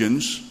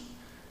nations,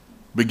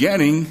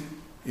 beginning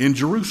in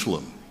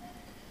Jerusalem.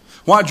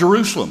 Why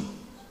Jerusalem?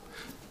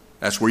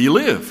 That's where you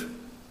live.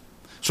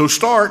 So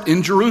start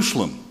in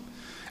Jerusalem.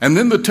 And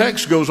then the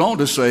text goes on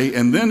to say,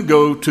 and then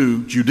go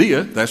to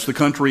Judea. That's the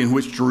country in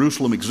which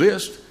Jerusalem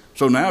exists.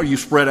 So now you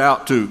spread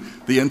out to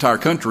the entire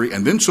country,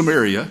 and then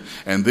Samaria,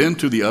 and then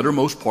to the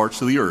uttermost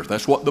parts of the earth.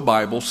 That's what the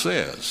Bible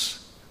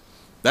says.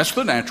 That's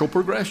the natural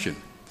progression.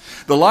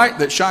 The light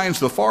that shines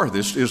the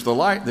farthest is the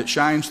light that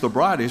shines the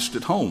brightest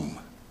at home.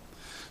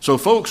 So,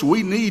 folks,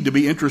 we need to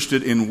be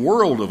interested in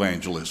world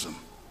evangelism.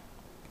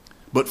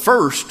 But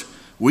first,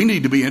 we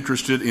need to be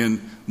interested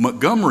in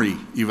Montgomery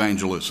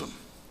evangelism.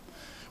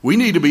 We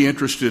need to be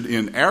interested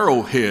in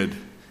Arrowhead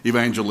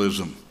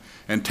evangelism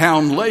and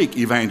Town Lake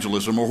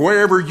evangelism, or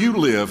wherever you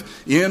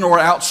live, in or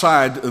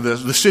outside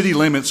the city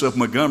limits of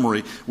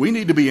Montgomery. We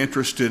need to be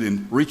interested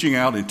in reaching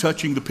out and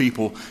touching the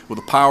people with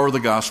the power of the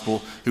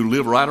gospel who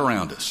live right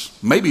around us,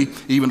 maybe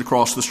even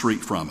across the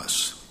street from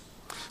us.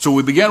 So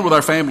we begin with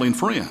our family and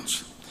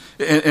friends.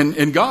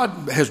 And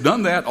God has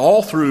done that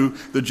all through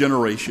the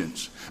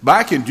generations.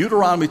 Back in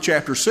Deuteronomy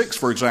chapter 6,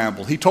 for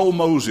example, He told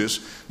Moses,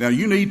 now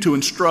you need to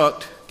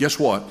instruct, guess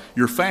what,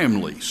 your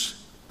families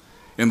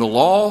in the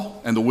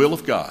law and the will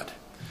of God.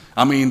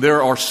 I mean,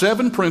 there are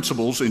 7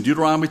 principles in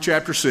Deuteronomy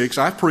chapter 6,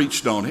 I've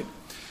preached on it,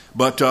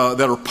 but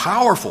that are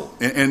powerful.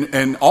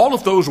 And all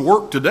of those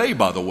work today,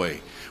 by the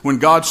way. when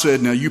God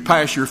said, now you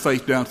pass your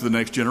faith down to the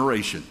next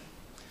generation,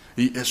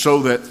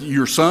 so that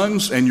your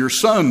sons and your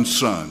sons'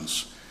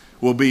 sons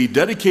will be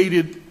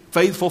dedicated,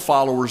 faithful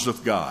followers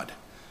of God.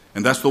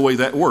 And that's the way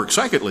that works.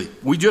 Secondly,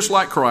 we, just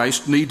like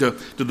Christ, need to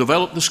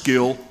develop the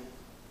skill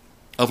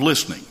of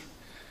listening.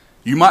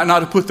 You might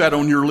not have put that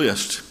on your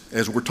list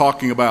as we're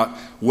talking about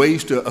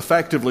ways to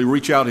effectively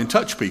reach out and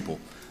touch people.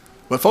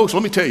 But folks,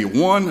 let me tell you,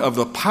 one of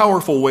the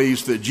powerful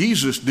ways that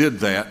Jesus did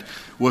that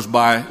was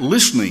by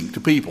listening to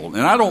people.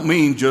 And I don't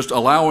mean just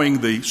allowing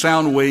the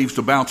sound waves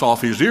to bounce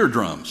off his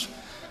eardrums.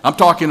 I'm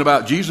talking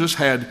about Jesus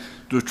had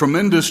the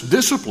tremendous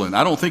discipline.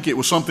 I don't think it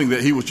was something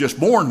that he was just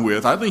born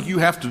with. I think you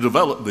have to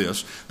develop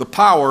this, the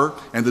power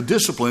and the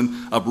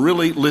discipline of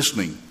really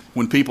listening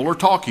when people are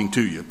talking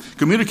to you.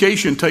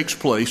 Communication takes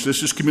place.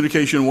 This is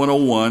Communication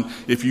 101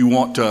 if you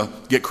want to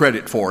get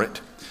credit for it.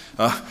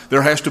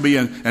 There has to be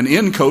an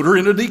encoder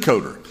and a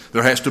decoder.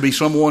 There has to be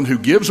someone who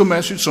gives a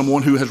message,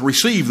 someone who has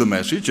received the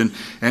message, and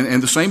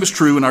the same is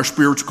true in our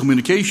spiritual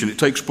communication. It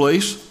takes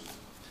place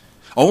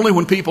only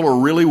when people are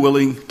really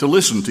willing to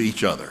listen to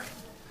each other.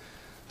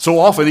 So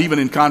often, even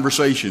in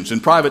conversations, in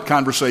private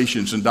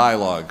conversations and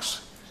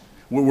dialogues,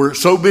 we're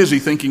so busy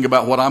thinking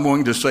about what I'm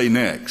going to say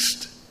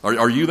next.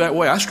 Are you that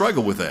way? I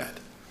struggle with that.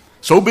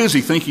 So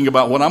busy thinking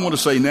about what I'm going to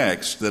say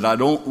next that I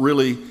don't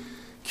really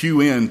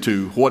cue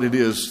into what it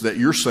is that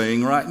you're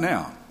saying right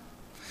now.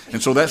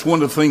 And so that's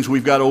one of the things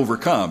we've got to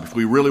overcome if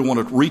we really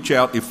want to reach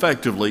out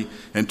effectively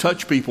and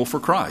touch people for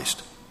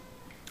Christ.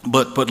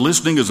 But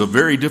listening is a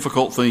very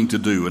difficult thing to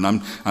do, and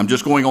I'm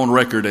just going on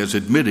record as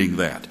admitting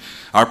that.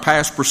 Our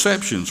past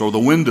perceptions are the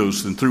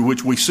windows through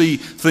which we see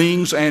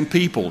things and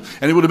people.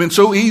 And it would have been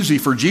so easy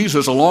for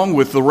Jesus, along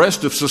with the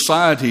rest of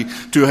society,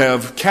 to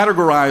have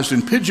categorized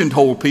and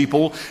pigeonholed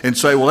people and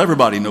say, well,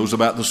 everybody knows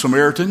about the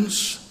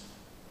Samaritans.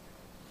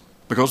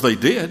 Because they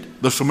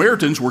did. The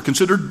Samaritans were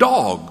considered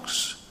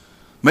dogs.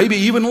 Maybe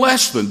even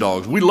less than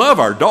dogs. We love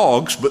our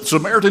dogs, but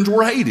Samaritans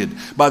were hated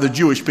by the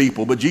Jewish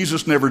people. But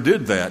Jesus never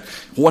did that.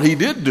 What he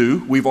did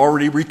do, we've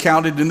already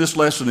recounted in this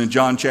lesson in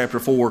John chapter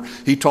 4.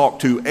 He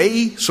talked to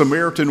a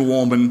Samaritan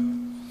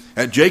woman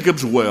at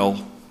Jacob's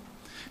well,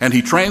 and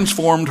he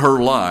transformed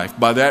her life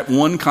by that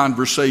one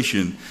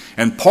conversation.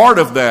 And part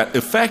of that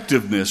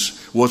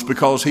effectiveness was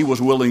because he was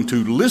willing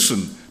to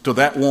listen to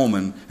that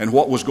woman and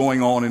what was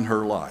going on in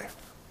her life.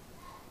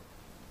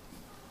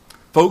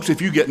 Folks,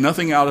 if you get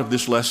nothing out of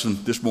this lesson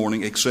this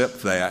morning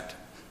except that,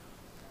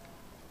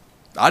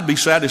 I'd be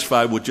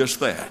satisfied with just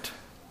that.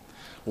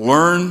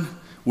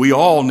 We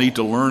all need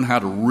to learn how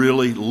to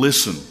really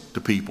listen to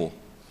people.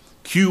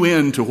 Cue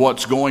in to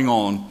what's going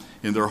on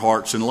in their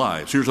hearts and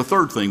lives. Here's a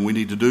third thing we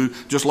need to do.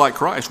 Just like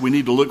Christ, we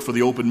need to look for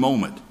the open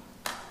moment.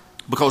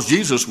 Because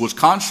Jesus was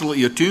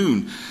constantly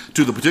attuned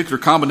to the particular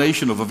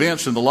combination of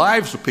events in the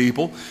lives of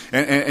people,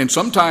 and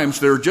sometimes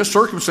there are just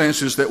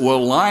circumstances that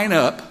will line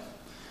up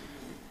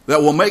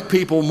that will make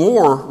people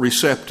more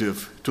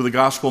receptive to the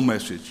gospel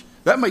message.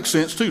 That makes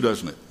sense too,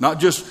 doesn't it? Not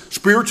just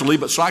spiritually,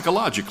 but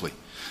psychologically.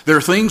 There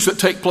are things that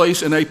take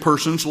place in a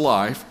person's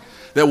life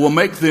that will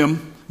make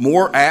them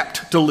more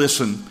apt to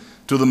listen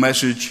to the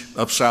message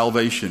of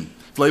salvation.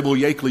 Flavel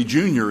Yakeley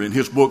Jr., in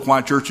his book,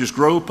 Why Churches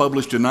Grow,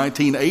 published in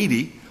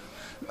 1980,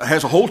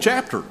 has a whole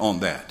chapter on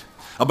that,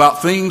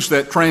 about things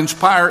that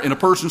transpire in a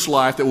person's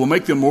life that will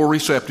make them more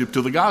receptive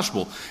to the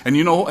gospel. And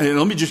and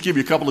let me just give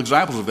you a couple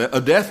examples of that.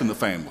 A death in the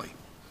family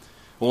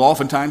will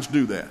oftentimes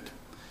do that.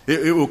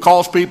 It will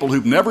cause people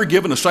who've never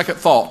given a second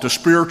thought to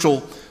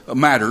spiritual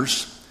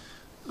matters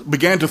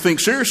began to think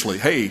seriously,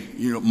 hey,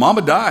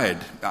 Mama died.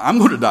 I'm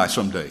going to die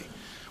someday.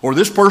 Or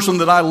this person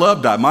that I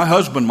love died. My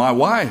husband, my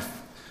wife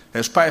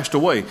has passed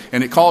away.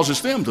 And it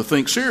causes them to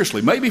think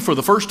seriously, maybe for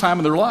the first time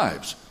in their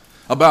lives,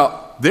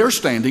 about their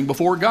standing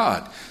before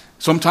God.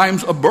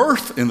 Sometimes a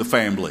birth in the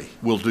family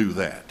will do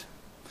that.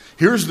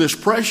 Here's this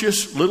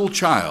precious little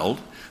child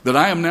that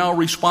I am now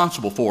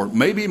responsible for.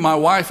 Maybe my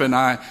wife and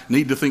I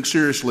need to think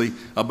seriously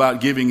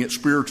about giving it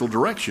spiritual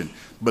direction.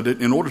 But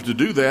in order to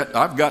do that,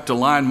 I've got to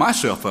line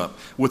myself up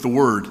with the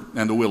Word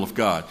and the will of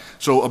God.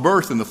 So a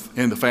birth in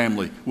the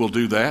family will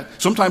do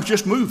that. Sometimes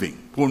just moving.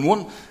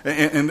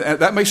 And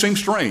that may seem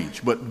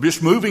strange, but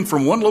just moving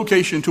from one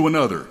location to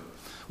another.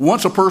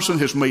 Once a person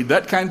has made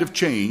that kind of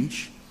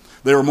change,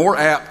 they are more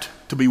apt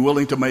to be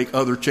willing to make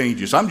other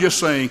changes. I'm just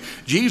saying,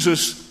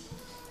 Jesus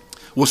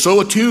was so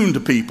attuned to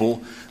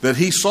people that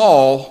he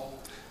saw,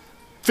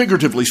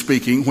 figuratively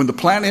speaking, when the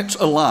planets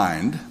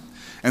aligned,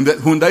 and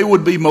that when they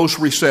would be most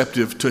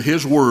receptive to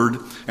his word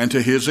and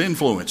to his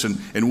influence.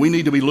 And we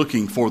need to be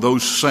looking for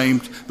those same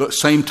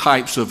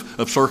types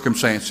of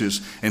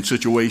circumstances and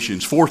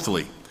situations.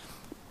 Fourthly,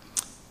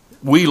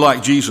 we,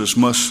 like Jesus,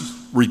 must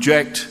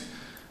reject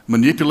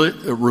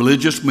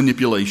religious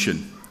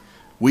manipulation.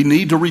 We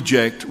need to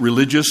reject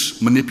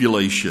religious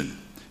manipulation.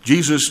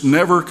 Jesus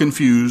never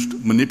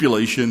confused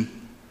manipulation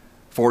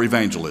for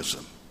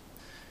evangelism.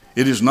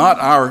 It is not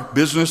our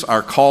business,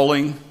 our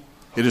calling.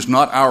 It is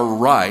not our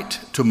right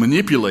to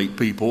manipulate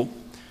people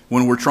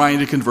when we're trying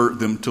to convert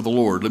them to the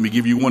Lord. Let me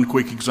give you one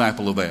quick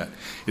example of that.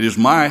 It is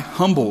my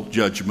humble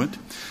judgment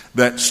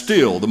that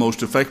still the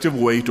most effective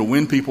way to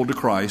win people to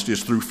Christ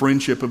is through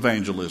friendship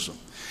evangelism.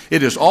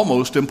 It is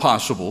almost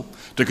impossible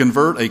to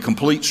convert a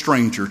complete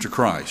stranger to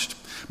Christ.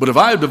 But if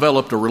I have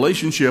developed a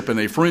relationship and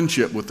a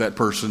friendship with that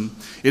person,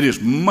 it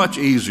is much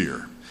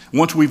easier.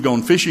 Once we've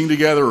gone fishing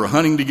together or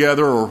hunting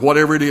together or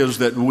whatever it is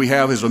that we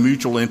have as a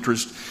mutual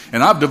interest,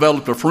 and I've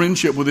developed a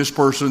friendship with this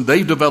person,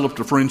 they've developed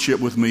a friendship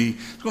with me,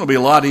 it's going to be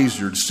a lot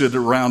easier to sit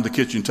around the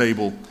kitchen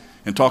table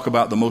and talk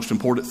about the most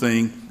important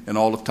thing in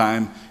all of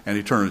time and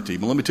eternity.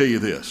 But let me tell you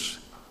this.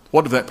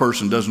 What if that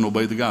person doesn't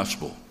obey the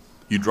gospel?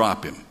 You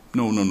drop him.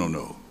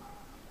 No.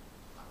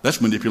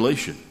 That's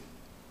manipulation.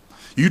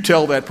 You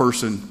tell that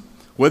person,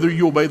 whether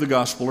you obey the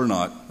gospel or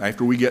not,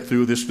 after we get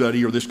through this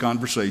study or this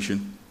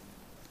conversation,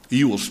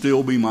 you will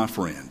still be my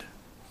friend.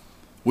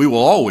 We will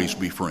always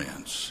be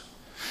friends.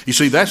 You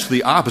see, that's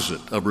the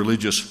opposite of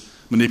religious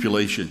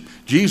manipulation.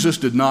 Jesus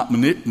did not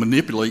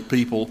manipulate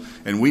people,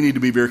 and we need to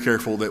be very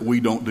careful that we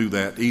don't do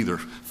that either.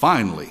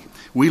 Finally,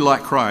 we,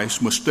 like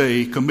Christ, must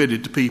stay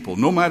committed to people,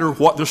 no matter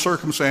what the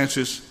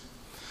circumstances,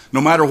 no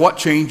matter what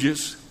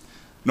changes,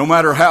 no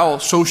matter how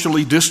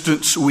socially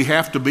distanced we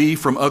have to be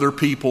from other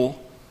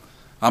people.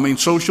 I mean,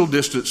 social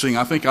distancing,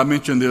 I think I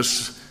mentioned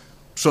this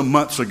some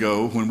months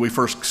ago when we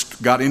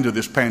first got into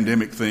this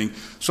pandemic thing.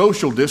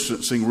 Social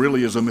distancing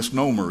really is a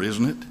misnomer,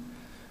 isn't it?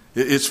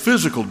 It's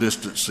physical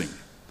distancing.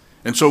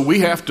 And so we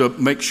have to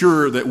make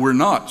sure that we're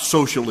not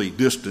socially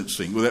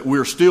distancing, that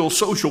we're still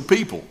social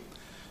people,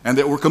 and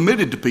that we're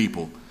committed to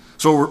people.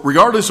 So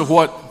regardless of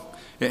what,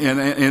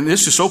 and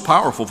this is so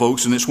powerful,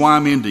 folks, and it's why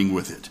I'm ending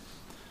with it.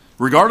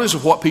 Regardless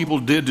of what people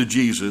did to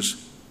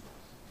Jesus,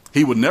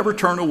 he would never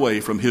turn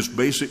away from his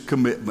basic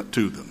commitment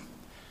to them.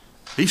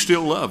 He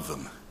still loved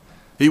them.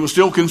 He was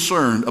still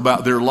concerned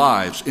about their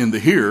lives in the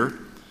here,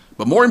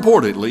 but more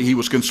importantly, he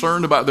was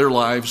concerned about their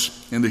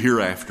lives in the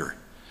hereafter.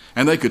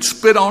 And they could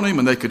spit on him,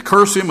 and they could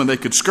curse him, and they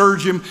could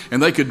scourge him,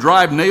 and they could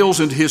drive nails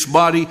into his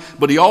body,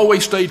 but he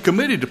always stayed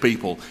committed to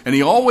people, and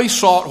he always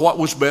sought what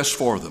was best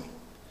for them.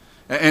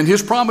 And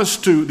his promise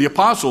to the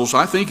apostles,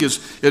 I think, is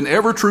an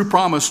ever true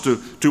promise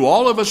to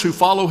all of us who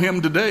follow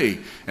him today.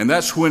 And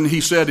that's when he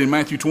said in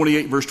Matthew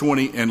 28, verse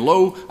 20, "And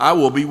lo, I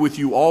will be with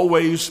you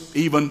always,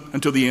 even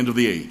until the end of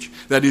the age."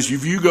 That is,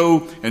 if you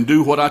go and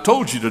do what I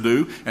told you to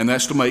do, and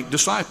that's to make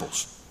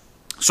disciples.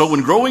 So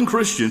when growing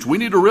Christians, we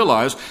need to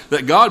realize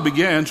that God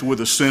begins with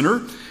a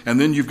sinner,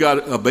 and then you've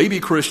got a baby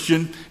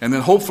Christian, and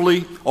then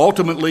hopefully,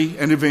 ultimately,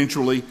 and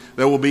eventually,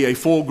 there will be a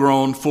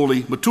full-grown,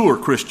 fully mature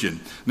Christian.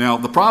 Now,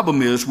 the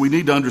problem is we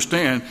need to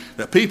understand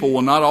that people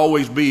will not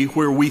always be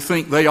where we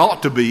think they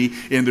ought to be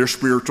in their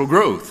spiritual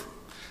growth.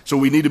 So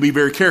we need to be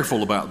very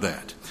careful about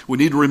that. We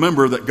need to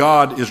remember that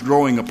God is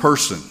growing a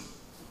person,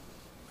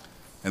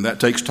 and that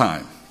takes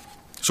time.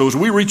 So as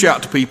we reach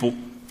out to people,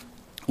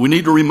 we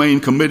need to remain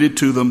committed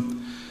to them.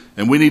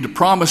 And we need to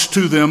promise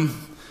to them,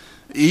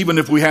 even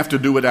if we have to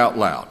do it out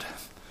loud,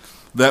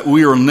 that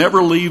we will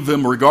never leave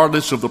them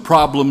regardless of the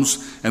problems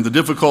and the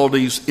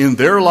difficulties in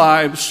their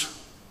lives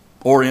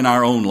or in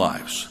our own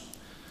lives.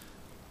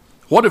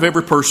 What if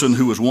every person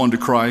who was won to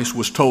Christ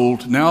was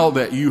told, now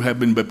that you have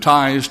been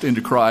baptized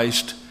into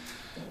Christ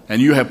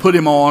and you have put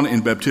him on in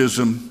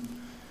baptism,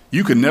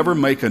 you can never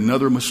make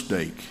another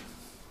mistake?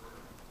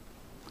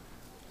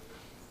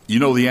 You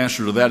know the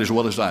answer to that as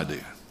well as I do.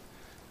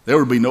 There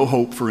would be no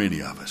hope for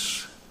any of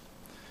us.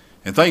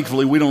 And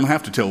thankfully, we don't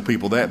have to tell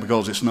people that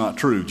because it's not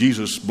true.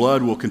 Jesus'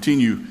 blood will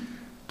continue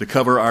to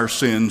cover our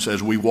sins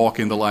as we walk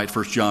in the light,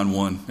 1 John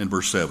 1 and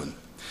verse 7.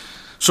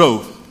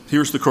 So,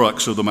 here's the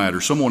crux of the matter.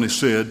 Someone has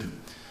said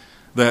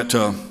that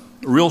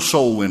real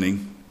soul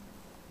winning,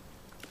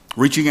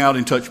 reaching out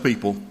and touch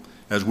people,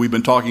 as we've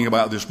been talking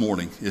about this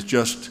morning, is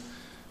just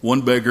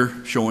one beggar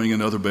showing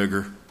another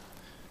beggar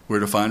where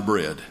to find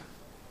bread.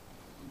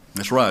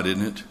 That's right,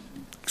 isn't it?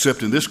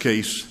 Except in this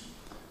case,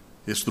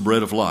 it's the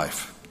bread of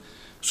life.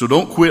 So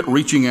don't quit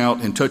reaching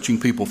out and touching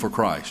people for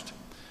Christ.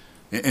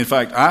 In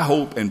fact, I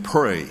hope and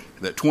pray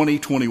that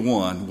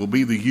 2021 will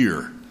be the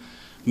year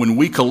when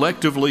we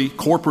collectively,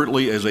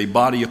 corporately, as a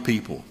body of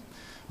people,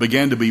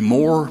 begin to be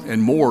more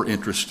and more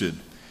interested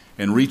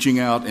in reaching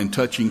out and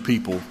touching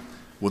people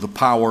with the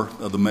power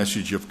of the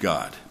message of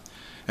God.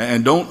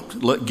 And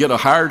don't get a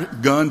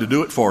hired gun to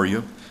do it for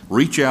you.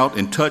 Reach out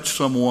and touch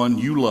someone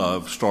you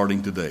love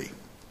starting today.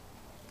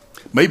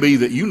 Maybe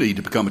that you need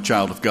to become a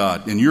child of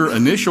God. In your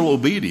initial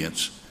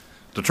obedience,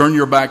 to turn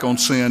your back on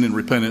sin and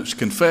repentance,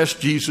 confess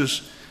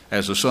Jesus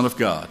as the Son of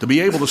God. To be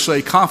able to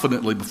say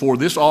confidently before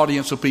this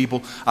audience of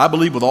people, I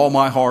believe with all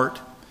my heart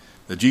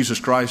that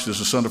Jesus Christ is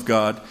the Son of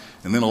God,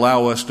 and then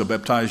allow us to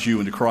baptize you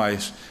into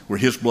Christ where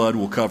his blood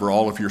will cover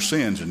all of your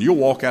sins. And you'll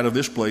walk out of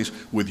this place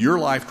with your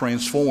life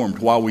transformed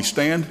while we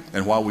stand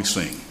and while we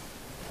sing.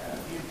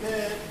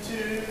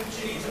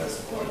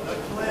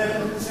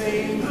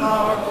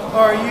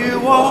 Are you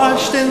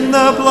washed in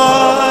the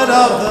blood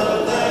of the